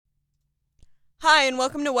Hi, and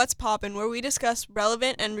welcome to What's Poppin', where we discuss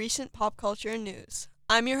relevant and recent pop culture news.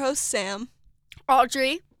 I'm your host, Sam.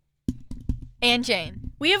 Audrey and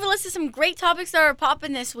Jayne. We have listed some great topics that are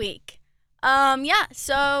popping this week.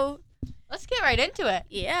 So let's get right into it.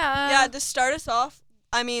 Yeah, to start us off,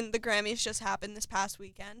 the Grammys just happened this past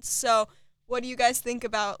weekend. So, what do you guys think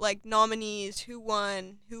about nominees, who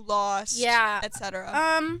won, who lost, etc.?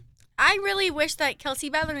 I really wish that Kelsey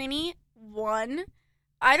Ballerini won.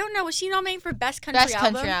 I don't know, was she nominated for Best Country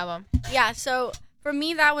Album? Yeah, so for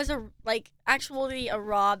me that was actually a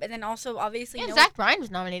rob, and then also obviously Zach Bryan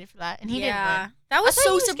was nominated for that, and he didn't win. That was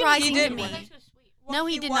so surprising to me. Well, no,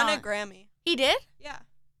 he did not. He won a Grammy. He did? Yeah.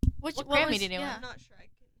 What Grammy did he win? I'm not sure.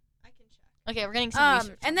 I can check. Okay, we're getting some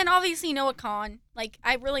research. And then obviously Noah Khan.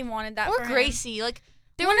 I really wanted that for him. Or Gracie.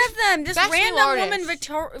 One of them, this random woman,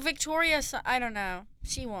 artist. Victoria, I don't know.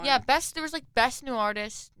 She won. Yeah, there was Best New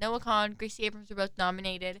Artist. Noah Khan, Gracie Abrams were both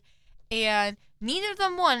nominated. And neither of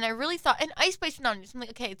them won. And I really thought, and Ice Spice was nominated. So I'm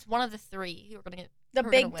like, okay, it's one of the three who are going to get the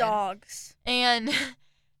big dogs. And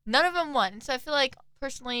none of them won. So I feel like,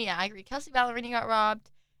 personally, yeah, I agree. Kelsey Ballerini got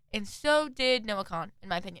robbed. And so did Noah Khan, in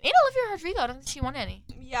my opinion. And Olivia Rodrigo. I don't think she won any.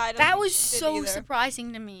 Yeah, I don't That think was she did so either.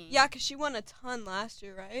 surprising to me. Yeah, because she won a ton last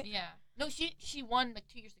year, right? Yeah. No, she won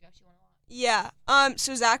 2 years ago. She won a lot. Yeah.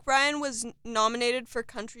 So Zach Bryan was nominated for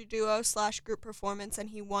Country Duo / Group Performance,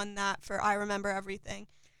 and he won that for I Remember Everything.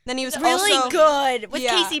 Then he was really also good with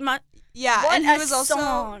Casey. Yeah, what and he was also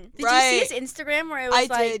song. Did right. you see his Instagram where it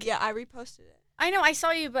was I did. Yeah, I reposted it. I know. I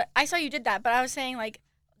saw you did that, but I was saying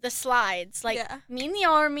the slides, me in the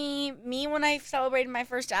army, me when I celebrated my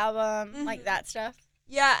first album, that stuff.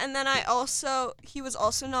 Yeah, and then he was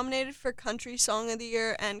also nominated for Country Song of the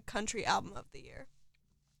Year and Country Album of the Year.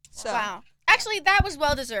 So wow. Actually, that was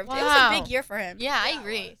well deserved. Wow. It was a big year for him. Yeah, I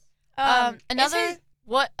agree. Another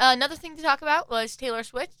another thing to talk about was Taylor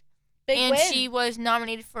Swift. Big win. She was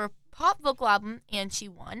nominated for Pop Vocal Album, and she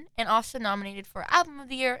won. And also nominated for Album of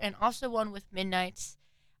the Year, and also won with Midnights.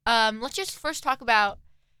 Let's just first talk about...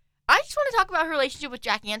 I just want to talk about her relationship with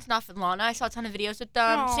Jack Antonoff and Lana. I saw a ton of videos with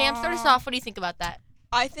them. Aww. Sam, start us off. What do you think about that?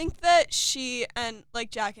 I think that she and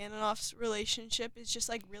Jack Antonoff's relationship is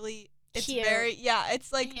just really... It's cute.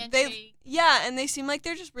 It's and they seem like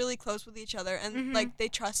they're just really close with each other, and they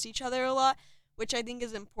trust each other a lot, which I think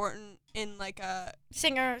is important in a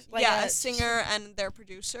singer, a singer and their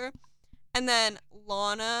producer. And then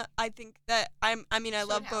Lana, I think that I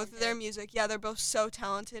love both of their music. Yeah, they're both so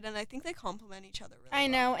talented, and I think they complement each other really I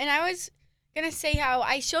well. know, and I was gonna say how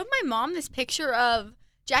I showed my mom this picture of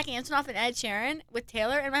Jack Antonoff and Ed Sheeran with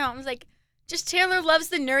Taylor, and my mom was like, just Taylor loves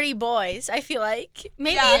the nerdy boys, I feel like.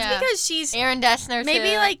 Maybe it's because she's... Aaron Dessner, maybe,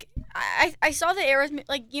 too. I saw the eras,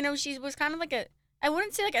 she was kind of I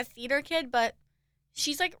wouldn't say a theater kid, but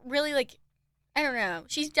she's, really, I don't know.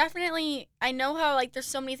 She's definitely... I know how, there's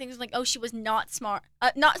so many things, she was not smart.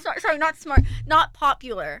 Not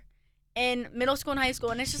popular in middle school and high school,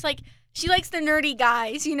 and it's just, she likes the nerdy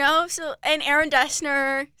guys, So, and Aaron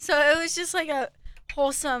Dessner. So it was just, a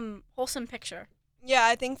wholesome picture. Yeah,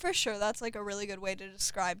 I think for sure that's a really good way to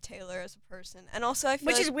describe Taylor as a person. And also I feel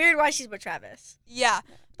Which is weird why she's with Travis. Yeah,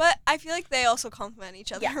 but I feel like they also complement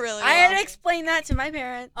each other really well. I had to explain that to my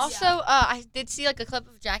parents. Also, I did see a clip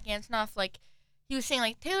of Jack Antonoff, he was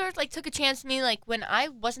saying Taylor took a chance on me when I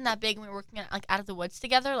wasn't that big and we were working at Out of the Woods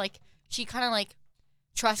together, she kind of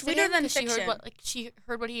trusted Sweeter him than because she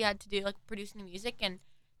heard what he had to do producing the music, and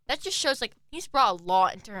that just shows he's brought a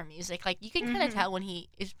lot into her music. You can kind of tell when he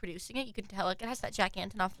is producing it. You can tell it has that Jack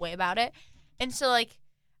Antonoff way about it. And so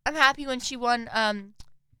I'm happy when she won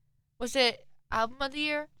was it Album of the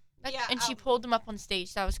Year? And she pulled them up on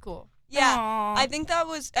stage. That was cool. Yeah. Aww. I think that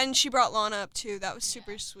was, and she brought Lana up too. That was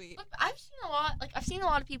super sweet. But I've seen a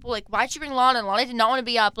lot of people why'd she bring Lana? And Lana did not want to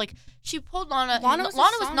be up. She pulled Lana. Lana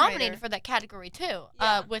was nominated for that category too.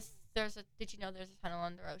 Yeah. Did you know there's a tunnel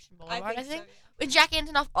under Ocean Boulevard? I think. So, yeah. And Jack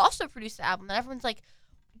Antonoff also produced the album, and everyone's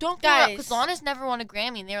don't bring her up, because Lana's never won a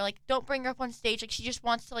Grammy, and they were don't bring her up on stage. She just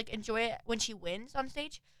wants to enjoy it when she wins on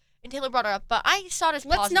stage. And Taylor brought her up, but I saw it as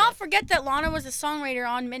positive. Let's not forget that Lana was a songwriter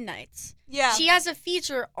on Midnights. Yeah. She has a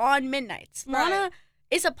feature on Midnights. Right. Lana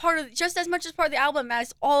is a part of, just as much as part of the album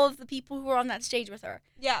as all of the people who were on that stage with her.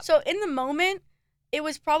 Yeah. So in the moment, it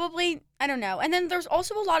was probably, I don't know. And then there's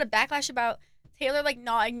also a lot of backlash about Taylor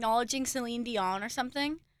not acknowledging Celine Dion or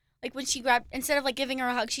something. When she instead of giving her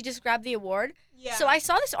a hug, she just grabbed the award. Yeah. So I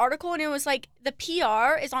saw this article, and it was the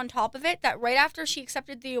PR is on top of it, that right after she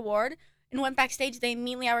accepted the award and went backstage, they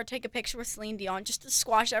immediately had her take a picture with Celine Dion just to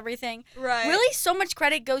squash everything. Right. Really, so much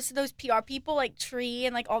credit goes to those PR people, Tree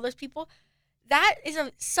and all those people. That is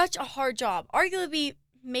such a hard job. Arguably,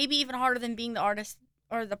 maybe even harder than being the artist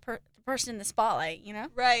or the person in the spotlight, you know?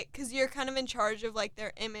 Right, because you're kind of in charge of like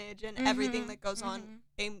their image and everything that goes on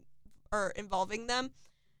or involving them.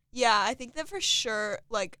 Yeah, I think that for sure,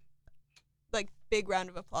 like big round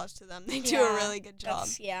of applause to them. They do a really good job.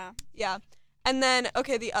 Yeah. And then,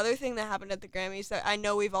 okay, the other thing that happened at the Grammys that I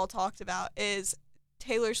know we've all talked about is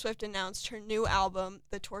Taylor Swift announced her new album,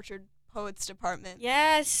 The Tortured Poets Department.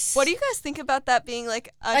 Yes. What do you guys think about that being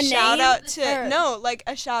like a shout out to like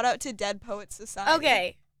a shout out to Dead Poets Society?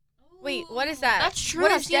 Okay. Wait, what is that? That's true.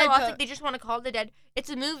 What is Dead Poets? They just want to call it the Dead. It's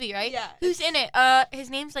a movie, right? Yeah. Who's in it? His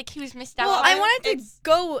name's like he was missed out. Well, I wanted to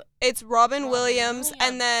go. It's Robin Williams,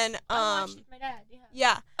 and then I watched it with my dad.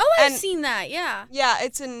 yeah. Oh, I've seen that. Yeah. Yeah,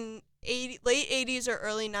 it's an late 80s or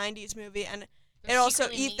early 90s movie, and it also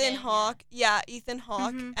Ethan Hawke. Yeah, Ethan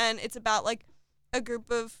Hawke, and it's about like a group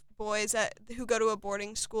of boys who go to a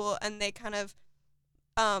boarding school, and they kind of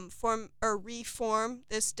form or reform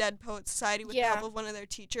this Dead Poet Society with the help of one of their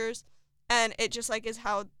teachers, and it just like is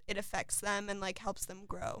how it affects them and like helps them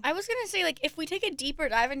grow. I was gonna say, like, if we take a deeper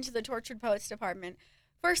dive into the Tortured Poets Department,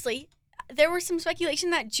 firstly, there was some speculation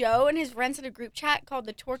that Joe and his friends had a group chat called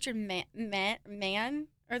the Tortured Man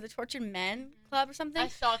or the Tortured Men Club or something. I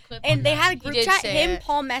saw a clip. And they had a group chat, him, it.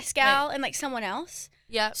 Paul Mescal, and like someone else.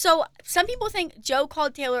 Yeah. So some people think Joe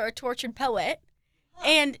called Taylor a tortured poet,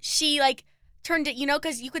 and she like turned it,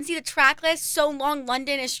 because you can see the track list. So Long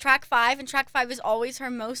London is track 5, and track 5 is always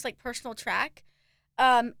her most like personal track.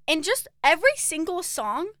 And just every single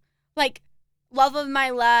song, like Love of My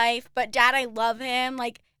Life, But Dad, I Love Him,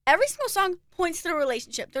 like every single song points to the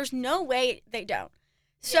relationship. There's no way they don't.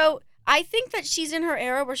 So I think that she's in her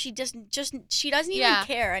era where she doesn't even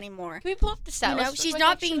care anymore. Can we pull up the set list? She's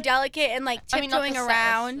not being delicate and like tiptoeing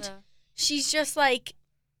around. She's just like,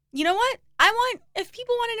 you know what? If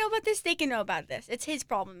people want to know about this, they can know about this. It's his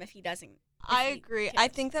problem if he doesn't. I agree. I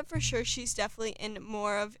think that for sure she's definitely in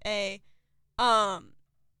more of a, a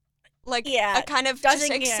kind of just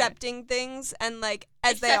accepting things and like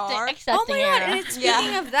as they are. Oh my god! And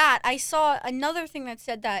speaking of that, I saw another thing that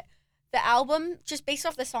said that the album, just based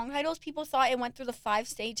off the song titles, people thought it went through the 5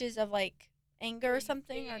 stages of like anger or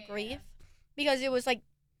something or grief, because it was like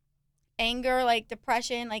anger, like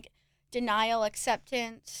depression, like denial,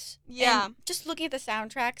 acceptance. Yeah. And just looking at the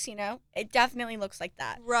soundtracks, it definitely looks like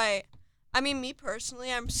that. Right. I mean, me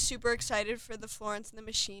personally, I'm super excited for the Florence and the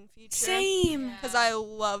Machine feature. Same. Because I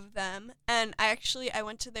love them. And I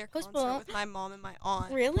went to their concert with my mom and my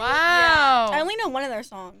aunt. Really? Wow. Yeah. I only know one of their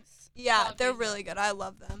songs. Yeah, they're really good. I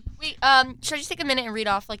love them. Wait, should I just take a minute and read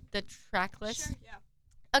off like the track list? Sure,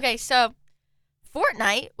 yeah. Okay, so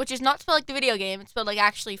Fortnite, which is not spelled like the video game, it's spelled like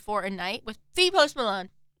actually Fortnite with the Post Malone.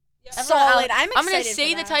 Yep. Solid. I'm excited. I'm gonna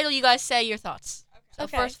say the title. You guys say your thoughts. So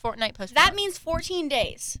first, Fortnite Post Malone. That means 14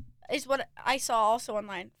 days. Is what I saw also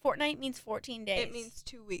online. Fortnite means 14 days. It means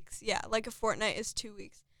 2 weeks. Yeah, like a fortnight is 2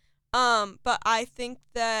 weeks. But I think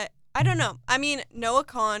that I don't know. I mean, Noah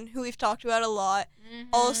Kahan, who we've talked about a lot,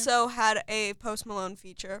 also had a Post Malone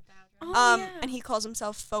feature. And he calls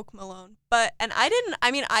himself Folk Malone.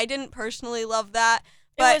 I didn't personally love that.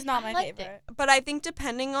 But it was not my favorite. But I think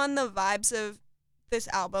depending on the vibes of this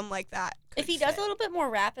album, like that. If he does a little bit more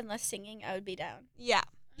rap and less singing, I would be down. Yeah.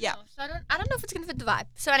 Yeah. So I don't know if it's gonna fit the vibe.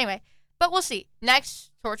 So anyway, but we'll see. Next,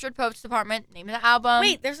 Tortured Poets Department, name of the album.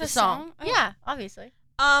 Wait, there's a song? Oh. Yeah, obviously.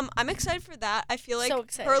 I'm excited for that. I feel like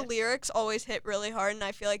her lyrics always hit really hard, and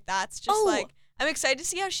I feel like that's just I'm excited to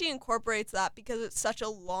see how she incorporates that because it's such a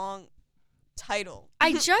long title.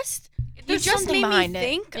 You just made me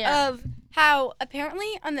think of how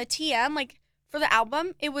apparently on the TM, like for the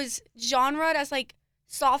album, it was genred as like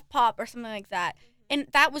soft pop or something like that. And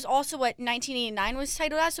that was also what 1989 was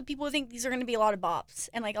titled as, so people think these are going to be a lot of bops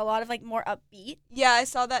and like a lot of like more upbeat. Yeah, I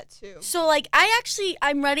saw that too. So like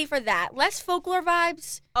I'm ready for that. Less folklore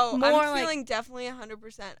vibes. Oh, I'm feeling definitely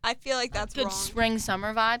 100%. I feel like that's good wrong. Spring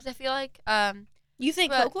summer vibes. I feel like. You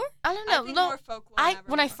think folklore? I don't know. I think more folklore.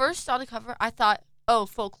 When I first saw the cover, I thought, oh,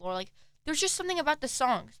 folklore. Like there's just something about the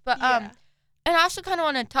songs, but and I also kind of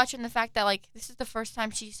want to touch on the fact that like this is the first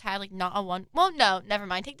time she's had like not a one. Well, no, never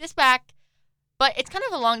mind. Take this back. But it's kind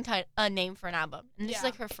of a long name for an album, and this is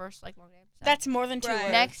like her first like long name. So. That's more than 2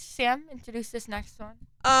 words. Next, Sam, introduce this next one.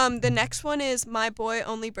 The next one is My Boy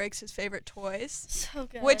Only Breaks His Favorite Toys. So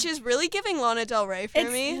good. Which is really giving Lana Del Rey for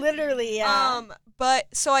me. It's literally, yeah. But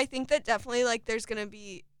so I think that definitely like there's gonna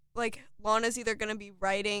be like Lana's either gonna be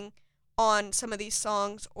writing on some of these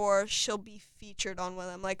songs or she'll be featured on one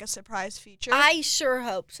of them, like a surprise feature. I sure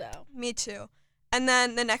hope so. Me too. And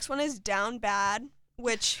then the next one is Down Bad.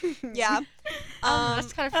 Which, yeah.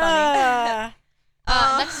 That's kind of funny.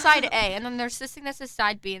 That's side A, and then there's this thing that says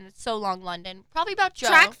side B, and it's So Long London. Probably about Joe.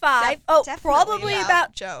 Track 5. Definitely Probably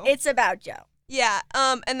about Joe. It's about Joe. Yeah.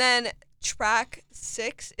 And then track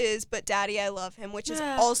 6 is But Daddy I Love Him, which is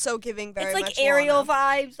also giving very much It's like Ariel Lana.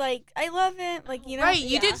 vibes. Like, I love it. Like, you know. Right,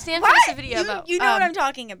 you did Sam What? a video about. You know what I'm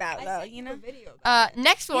talking about, though. You know.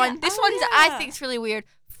 Next one. This one's I think is really weird.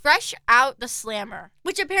 Fresh Out the Slammer.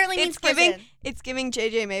 Which apparently means It's giving. prison. It's giving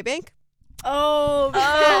JJ Maybank. Oh, okay.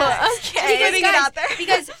 Because, Putting it out there.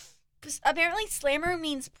 because apparently slammer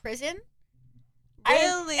means prison.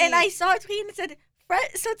 Really? And I saw a tweet and it said,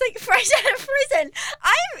 so it's like fresh out of prison.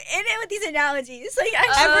 I'm in it with these analogies. Like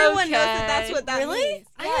Everyone knows that that's what that really? means.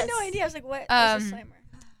 I had no idea. I was like, what is a slammer?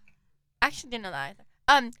 Actually didn't know that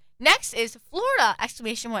either. Next is Florida!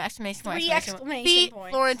 Exclamation point! Exclamation point! Three exclamation Beat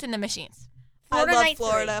points. Florence and the Machines. Florida I love Night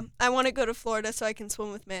Florida. I want to go to Florida so I can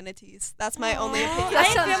swim with manatees. That's my only opinion. I That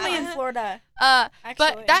have sounds family in fun. Florida. But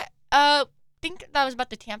Actually. that think that was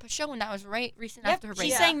about the Tampa show, and that was right recent after her breakup.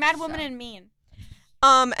 She's saying Mad so. Woman and Mean.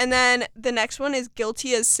 And then the next one is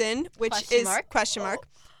Guilty as Sin, which Question is mark? question mark,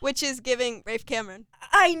 which is giving Rafe Cameron.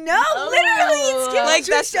 I know, literally, it's giving Like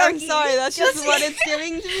Drew that's I'm Starkey. sorry, that's just Guilty- what it's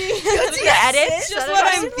giving to me. Guilty The as edits? Sin? Just Is what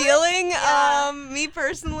that I'm a feeling. Yeah. Me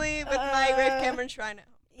personally with my Rafe Cameron Shrine.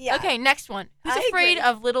 Yeah. Okay, next one. Who's I afraid agree.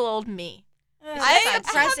 of little old me? That's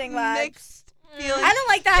depressing have vibes. mixed feelings. I don't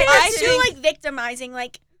like that. I It's too think- like victimizing,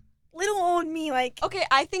 like little old me, like. Okay,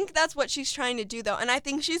 I think that's what she's trying to do though, and I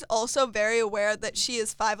think she's also very aware that she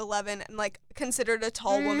is 5'11" and like considered a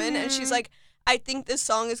tall woman, and she's like, I think this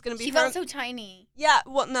song is gonna be She her. felt so tiny. Yeah,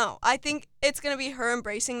 well, no, I think it's gonna be her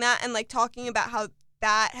embracing that and like talking about how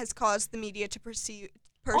that has caused the media to perceive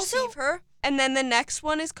Also- her. And then the next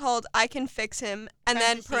one is called I Can Fix Him, and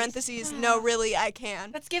then parentheses, no, really, I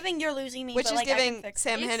can, That's giving You're Losing Me, which but is like, I can giving fix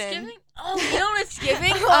Sam it. It's Hinnon. giving. Oh, you know what it's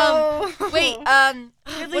giving? Oh. Wait. You're What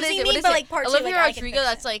is losing it? me, What is but it? like part two, Olivia like, I can Rodrigo. fix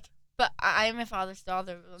That's it. like. But I am my father's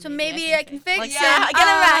daughter. So maybe I can fix Like, it. yeah. Get him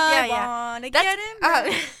back. I Yeah, wanna That's, get him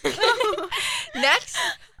back. next,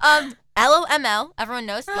 LOML. Everyone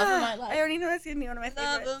knows. Love of my I life. already know that's gonna be one of my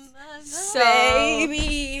favorites. So-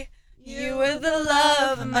 Baby, you were the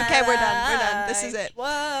love of my Okay, we're done. This is it.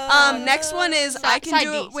 Whoa. Next one is I Can Side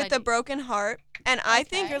Do B, It With side a B. Broken Heart, and I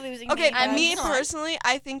think You're losing okay, me. me not. personally,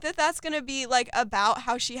 I think that that's gonna be like about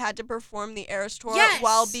how she had to perform the Eras tour Yes.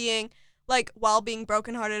 while being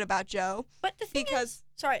brokenhearted about Joe, But the thing because is,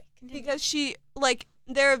 sorry, continue. because she like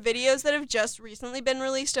there are videos that have just recently been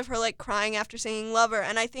released of her like crying after singing Lover,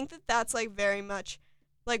 and I think that that's like very much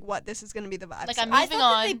like what this is gonna be the vibe. Like, of. I'm I moving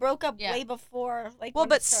thought on. that they broke up Yeah. way before. Like, Well, when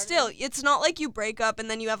but it started. still, it's not like you break up and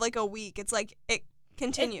then you have like a week. It's like it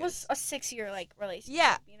continues. It was a 6-year like relationship.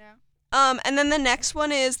 Yeah. You know. And then the next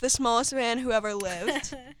one is The Smallest Man Who Ever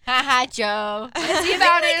Lived. Haha, Joe. It's See giving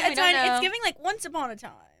about like it. a We don't tiny, know. it's giving like Once Upon a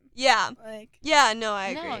Time. Yeah. Like. Yeah, no, I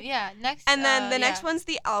agree. No, yeah. Next. And then the next yeah. one's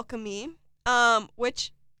The Alchemy,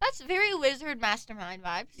 which That's very wizard mastermind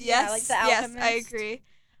vibes. yes, like The yes, I Alchemist. agree.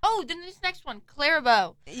 Oh, then this next one, Clara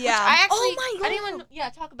Bow. Yeah. I actually. Oh my God. Anyone? Yeah,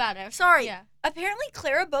 talk about it. Sorry. Yeah. Apparently,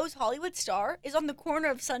 Clara Bow's Hollywood star is on the corner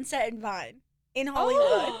of Sunset and Vine in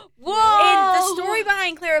Hollywood. Whoa. And the story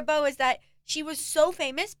behind Clara Bow is that she was so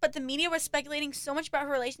famous, but the media was speculating so much about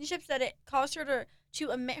her relationships that it caused her to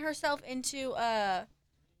admit herself into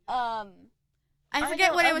I forget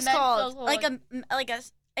know, what a it was mental, called. like- It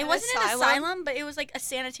An wasn't an asylum? asylum, but it was like a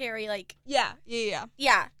sanitary Yeah.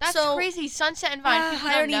 yeah. That's so, crazy. Sunset and Vine. People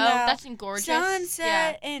I don't already know. know. That's in gorgeous.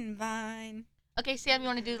 Sunset and Vine. Yeah. Okay, Sam, you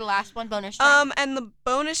want to do the last one, bonus track? And the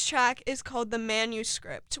bonus track is called The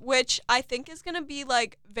Manuscript, which I think is gonna be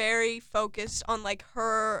like very focused on like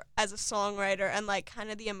her as a songwriter and like kind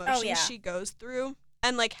of the emotions yeah. she goes through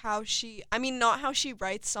and like how she, I mean, not how she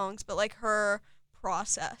writes songs, but like her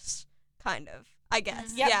process, kind of. I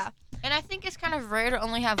guess. Mhm. Yep. Yeah. And I think it's kind of rare to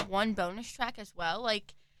only have one bonus track as well.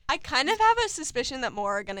 Like, I kind of have a suspicion that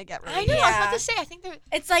more are gonna get I released. know. I was about Yeah. to say. I think there.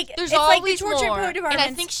 It's like There's it's like the always Torture more. Poet And I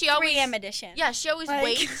Department's think she always- 3M edition. Yeah, she always Like-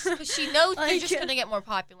 waits because she knows they're Like- just gonna get more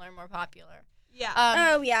popular and more popular. Yeah.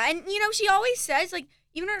 Oh yeah, and you know she always says like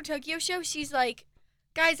even at her Tokyo show she's like,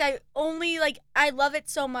 guys, I only like I love it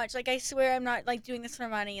so much. Like I swear I'm not like doing this for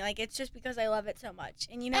money. Like it's just because I love it so much.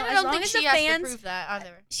 And you know and I as don't long think as she the has to fans prove that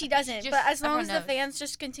either. she doesn't, Just but as long everyone as the knows. fans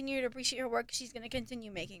just continue to appreciate her work, she's gonna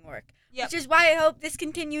continue making work. Yep. Which is why I hope this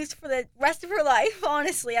continues for the rest of her life.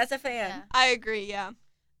 Honestly, as a fan. I agree. Yeah.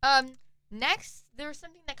 Next, there was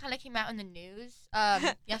something that kind of came out in the news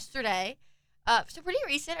yesterday. So pretty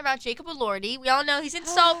recent about Jacob Elordi. We all know he's in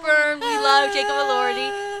Saltburn. We love Jacob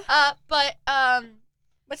Elordi. But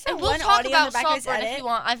What's that and we'll one talk audio on the about back of his Saltburn if edit? you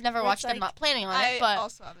want. I've never where watched it's it. I'm like- not planning on I it, but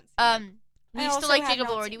also haven't seen it. we I used to also like have Jacob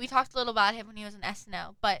not Elordi. seen We it. talked a little about him when he was in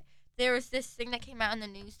SNL. But there was this thing that came out in the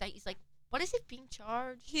news that he's like, what is it being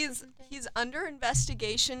charged? He's under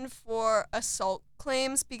investigation for assault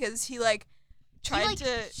claims because he like tried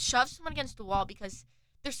to shove someone against the wall because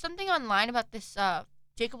there's something online about this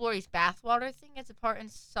Jacob Elordi's bathwater thing. It's a part in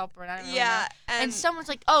Saltburn. I don't really know. And someone's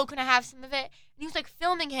like, oh, can I have some of it? And he was like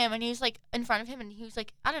filming him, and he was like in front of him, and he was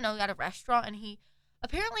like, I don't know, at a restaurant, and he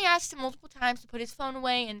apparently asked him multiple times to put his phone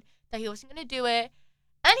away and that he wasn't gonna do it.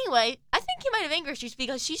 Anyway, I think he might have anger issues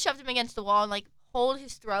because she shoved him against the wall and like hold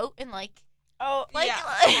his throat and like. Oh, like, yeah.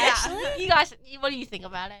 Actually, you guys, what do you think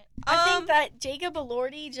about it? I think that Jacob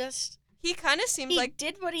Elordi he kind of seems like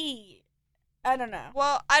did what he. I don't know.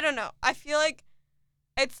 Well, I don't know. I feel like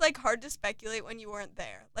it's like hard to speculate when you weren't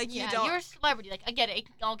there. Like you don't. You're a celebrity. Like I get it.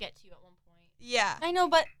 I'll get to you at one point. Yeah. I know,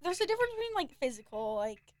 but there's a difference between like physical,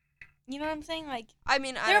 like, you know what I'm saying? Like, I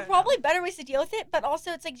mean, there are probably better ways to deal with it, but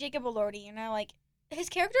also it's like Jacob Elordi, you know, like his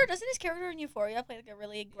character in Euphoria play like a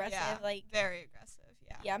really aggressive, like very aggressive.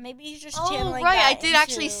 Yeah. Yeah, maybe he's just Oh, channeling right. that I did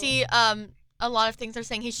actually into- see a lot of things are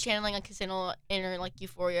saying he's channeling like his inner like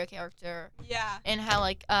Euphoria character. Yeah. And how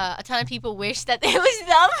like a ton of people wish that it was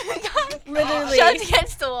them. Literally. Shoved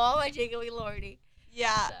against the wall by Jacob Elordi.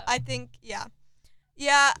 Yeah, So. I think yeah.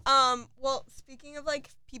 Well, speaking of like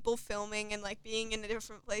people filming and like being in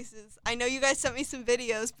different places, I know you guys sent me some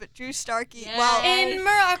videos, but Drew Starkey, well, in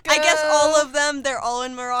Morocco. I guess all of them, they're all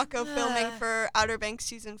in Morocco filming for Outer Banks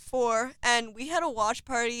season 4, and we had a watch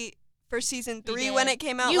party for season 3 when it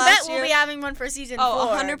came out you last bet year. we'll be having one for season 4.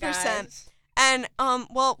 100%. Guys. And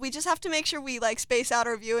well, we just have to make sure we like space out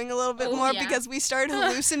our viewing a little bit Oh, more yeah. because we started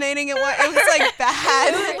hallucinating and it was like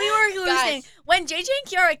bad. we were hallucinating. When JJ and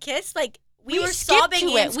Kiara kissed, like we were skipped sobbing to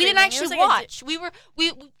and it. We didn't screaming. It actually was like watch.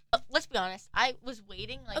 We let's be honest. I was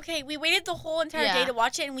waiting. Like Okay, we waited the whole entire Yeah. day to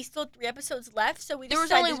watch it, and we still had 3 episodes left. So we there was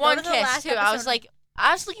decided only to go one to the kiss last too. I was episode. like,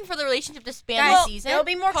 I was looking for the relationship to span Guys, the season. there'll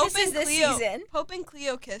be more Pope kisses and this Cleo, season. Pope and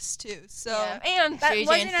Cleo kissed too. So Yeah. And That JJ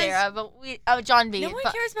wasn't and as- Sarah, but John B. No one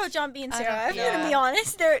but cares about John B and I Sarah. don't- I'm gonna yeah. be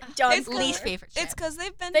honest. They're John's It's 'cause- least favorite. it's ship. because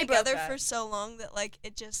they've been They broke together up. for so long that like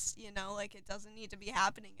it just like it doesn't need to be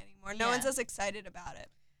happening anymore. No Yeah. one's as excited about it.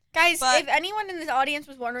 Guys, But- if anyone in this audience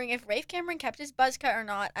was wondering if Rafe Cameron kept his buzz cut or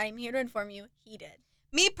not, I'm here to inform you he did.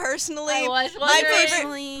 Me personally, I was my wondering.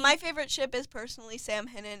 Personally- favorite ship is personally Sam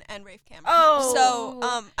Hinnon and Rafe Cameron. Oh. So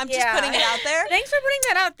I'm just Yeah. putting it out there. Thanks for putting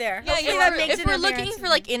that out there. Yeah, Hopefully you that are. makes If an we're looking appearance for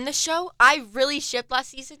like in the show, I really shipped last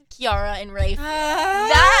season Kiara and Rafe.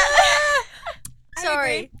 that. I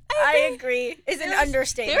Sorry, agree. I agree. Is an There was-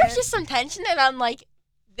 understatement. There was just some tension, and I'm like,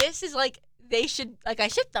 this is like they should like I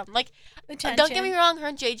shipped them. Like The don't get me tension. wrong, her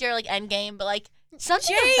and JJ are like endgame, but like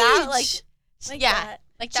something Jade. about like Like yeah, that.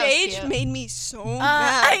 like that was Jade cute. made me so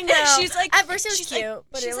mad. I know. She's like, At first it was she's cute, like,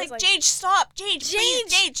 but she's it was like, like, Jade, stop, Jade,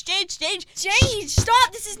 please, Jade. Jade. Jade,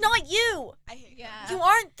 stop! This is not you. I hate Yeah. her. You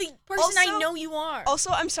aren't the person I Also- know you are.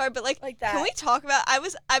 Also, I'm sorry, but like that. can we talk about?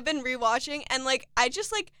 I've been rewatching and like I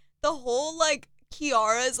just like the whole like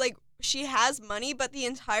Kiara's like she has money, but the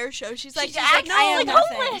entire show she's like, acting no, I am like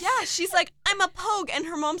nothing. homeless. yeah, she's like, I'm a pogue, and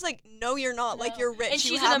her mom's like, no, you're not. Like No. you're rich. and you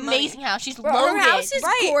she's have an money." amazing house. She's Bro, loaded. her house is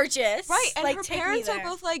Right. gorgeous. Right, and like, her take me parents are there.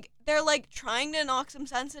 both like they're like trying to knock some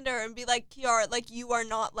sense into her and be like, Kiara, like you are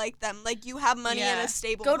not like them. Like you have money and Yeah. a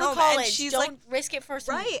stable Go to home. college. And she's Don't like, risk it for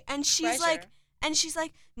some right, and she's treasure. like,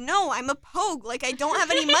 no, I'm a pogue. Like I don't have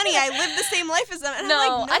any money. I live the same life as them. And No,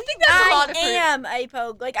 I'm like, no, I think that's a lot of I her. am a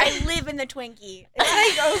pogue. Like I live in the Twinkie.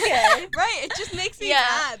 It's like okay. right. It just makes me Yeah.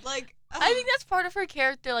 mad. Like I think that's part of her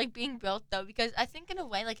character like being built though, because I think in a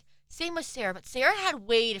way like same with Sarah, but Sarah had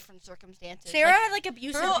way different circumstances. Sarah Like, had like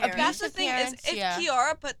abusive girl, parents. that's the Abusive thing is parents, if yeah.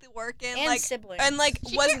 Kiara put the work in, and like siblings. and like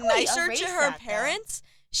She was can't really nicer erase to her that, though. parents,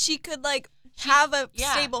 she could like have a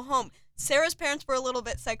yeah. stable home. Sarah's parents were a little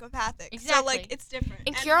bit psychopathic, so Exactly. like it's different.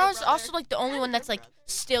 And her Kiara's brother. also like the only And one her that's like brother.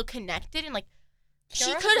 still connected and like she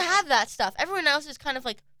Kiara could has a- have that stuff. Everyone else is kind of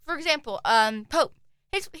like, for example, Pope.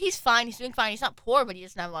 He's fine. He's doing fine. He's not poor, but he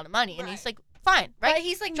doesn't have a lot of money, and he's Right. like fine, right? But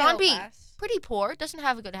he's like John middle B. class. Pretty poor, doesn't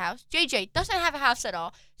have a good house. JJ doesn't have a house at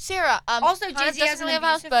all. Sarah, Also, kind of Jay-Z doesn't has an really have a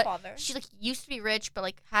house, abusive but father. she like used to be rich, but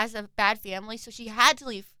like has a bad family, so she had to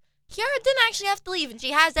leave. Kiara didn't actually have to leave, and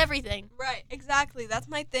she has everything. Right, exactly. That's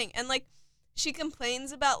my thing. And like she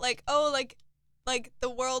complains about like, oh, like the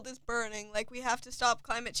world is burning, like we have to stop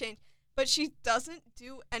climate change. But she doesn't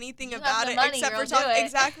do anything You have about the it money, except for girl, talk do it.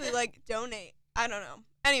 exactly like donate. I don't know.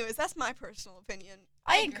 Anyways, that's my personal opinion.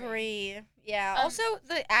 I I agree. agree. Yeah. Um, Also,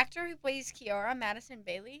 the actor who plays Kiara, Madison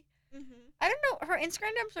Bailey, Mm-hmm. I don't know. Her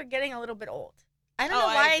Instagrams are getting a little bit old. I don't Oh, know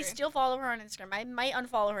I why I agree. still follow her on Instagram. I might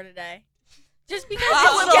unfollow her today. Just because Wow.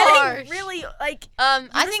 it's A little getting harsh. really like. I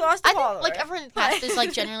just think lost a follower. like everyone in the cast is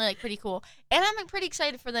like generally like pretty cool, and I'm like, pretty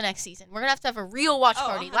excited for the next season. We're gonna have to have a real watch Oh,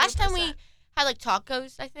 party. Last time we 100%. had like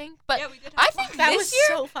tacos, I think, but Yeah, we did. I have think fun. That this was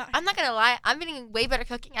year, so fun. I'm not gonna lie, I'm getting way better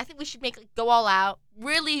cooking. I think we should make like go all out,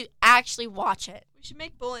 really actually watch it. we should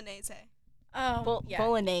make bolognese. Yeah.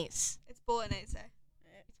 Bolognese. It's bolognese.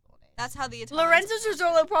 That's how the Italians Lorenzo pronounce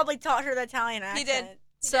Zuzzolo probably taught her the Italian accent. He did.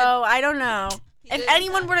 He So I don't know. it. He If did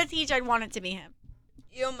anyone that. were to teach, I'd want it to be him.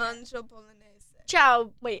 Io mangio bolognese.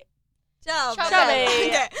 Ciao. Wait. Ciao, Ciao, babe.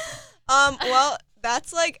 babe. Okay. Well,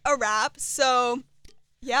 that's like a wrap. So,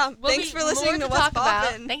 yeah. Thanks for listening to What's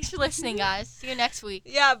Poppin'. Thanks for listening, guys. See you next week.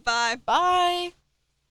 Yeah, bye. Bye.